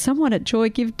saying, someone at Joy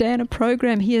give Dan a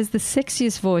program. He has the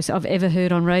sexiest voice I've ever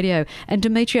heard on radio. And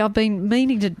Dimitri, I've been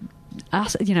meaning to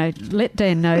let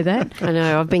Dan know that. I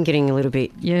know, I've been getting a little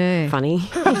bit funny.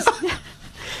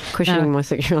 Questioning my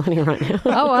sexuality right now.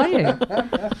 Oh, are you?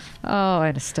 Oh,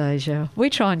 Anastasia. We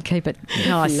try and keep it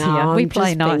nice here. We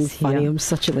play nice funny. here. I'm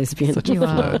such a lesbian. Such a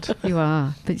flirt. You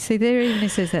are. But see, there even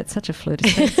says that. Such a flirt.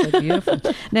 It's so beautiful.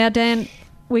 Now, Dan,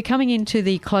 we're coming into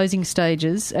the closing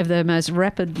stages of the most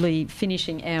rapidly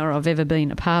finishing hour I've ever been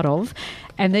a part of.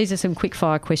 And these are some quick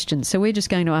fire questions. So we're just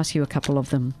going to ask you a couple of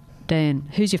them. Dan,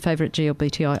 who's your favourite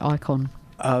GLBTI icon?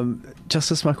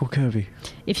 Justice Michael Kirby.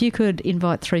 If you could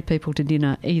invite 3 people to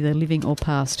dinner, either living or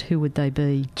past, who would they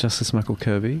be? Justice Michael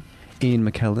Kirby, Ian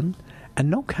McKellen, and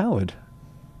Noel Coward.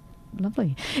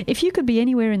 Lovely. If you could be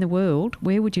anywhere in the world,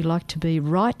 where would you like to be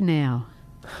right now?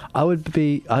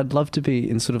 I'd love to be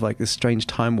in sort of like this strange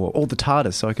time warp, or the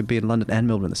TARDIS, so I could be in London and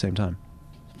Melbourne at the same time.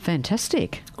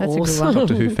 Fantastic. That's awesome. a good one.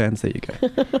 Doctor Who fans, there you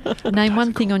go. Name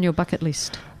one thing on your bucket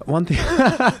list. One thing,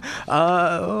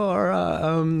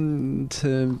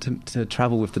 to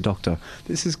travel with the Doctor.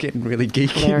 This is getting really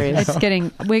geeky.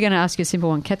 We're going to ask you a simple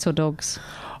one. Cats or dogs?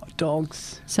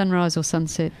 Dogs. Sunrise or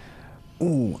sunset?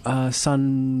 Ooh,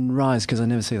 sunrise, because I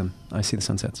never see them. I see the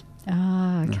sunsets.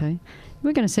 Ah, okay.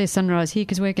 We're going to see a sunrise here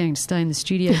because we're going to stay in the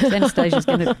studio. Anastasia's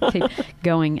going to keep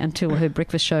going until her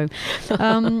breakfast show.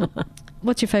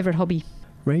 What's your favourite hobby?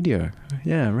 Radio.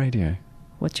 Yeah, radio.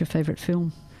 What's your favourite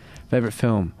film? Favourite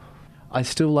film? I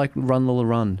still like Run Lola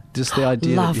Run. Just the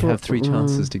idea that you have 3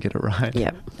 chances to get it right.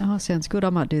 Yep. Oh, sounds good.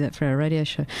 I might do that for our radio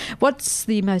show. What's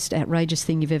the most outrageous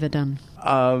thing you've ever done?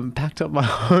 Packed up my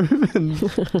home and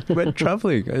went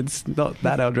travelling. It's not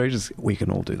that outrageous. We can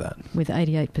all do that. With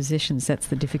 88 possessions, that's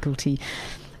the difficulty.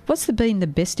 What's been the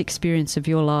best experience of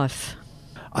your life?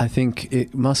 I think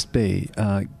it must be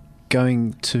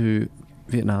going to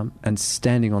Vietnam and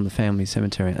standing on the family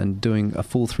cemetery and doing a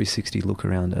full 360 look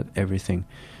around at everything.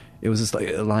 It was just like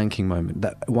a Lion King moment.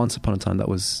 That once upon a time, that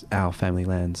was our family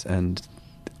lands, and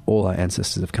all our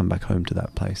ancestors have come back home to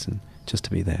that place, and just to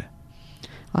be there.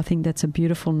 I think that's a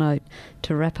beautiful note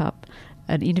to wrap up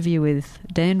an interview with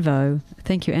Dan Vo.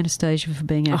 Thank you, Anastasia, for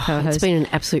being our co-host. It's been an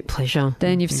absolute pleasure.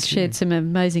 Dan, you've shared some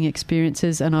amazing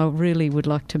experiences, and I really would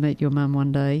like to meet your mum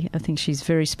one day. I think she's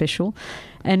very special.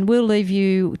 And we'll leave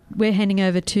you, we're handing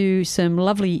over to some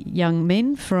lovely young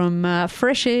men from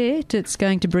Fresh Air that's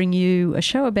going to bring you a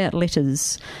show about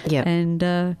letters. Yeah.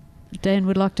 And Dan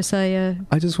would like to say...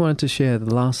 I just wanted to share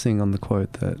the last thing on the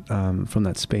quote that from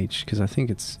that speech, because I think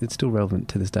it's still relevant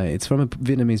to this day. It's from a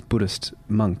Vietnamese Buddhist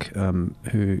monk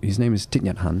who his name is Thich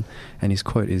Nhat Hanh, and his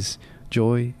quote is,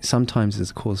 "Joy sometimes is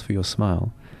the cause for your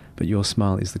smile, but your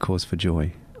smile is the cause for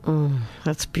joy." Oh,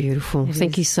 that's beautiful.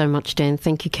 Thank you so much, Dan.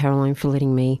 Thank you, Caroline, for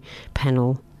letting me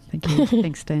panel. Thank you.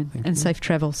 Thanks, Dan. And safe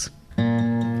travels.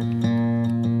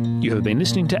 You have been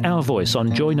listening to Our Voice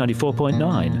on Joy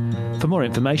 94.9. For more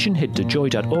information, head to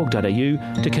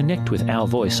joy.org.au to connect with Our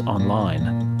Voice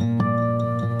online.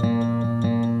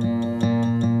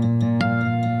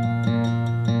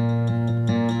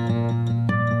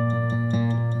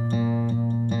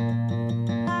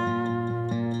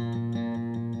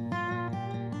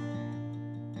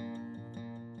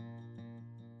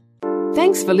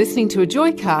 Thanks for listening to a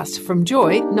Joycast from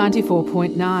Joy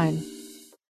 94.9.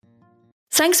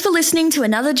 Thanks for listening to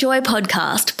another Joy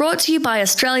podcast brought to you by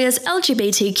Australia's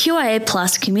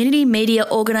LGBTQIA+ community media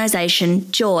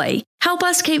organisation, Joy. Help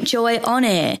us keep Joy on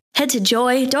air. Head to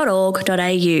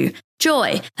joy.org.au.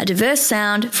 Joy, a diverse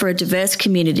sound for a diverse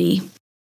community.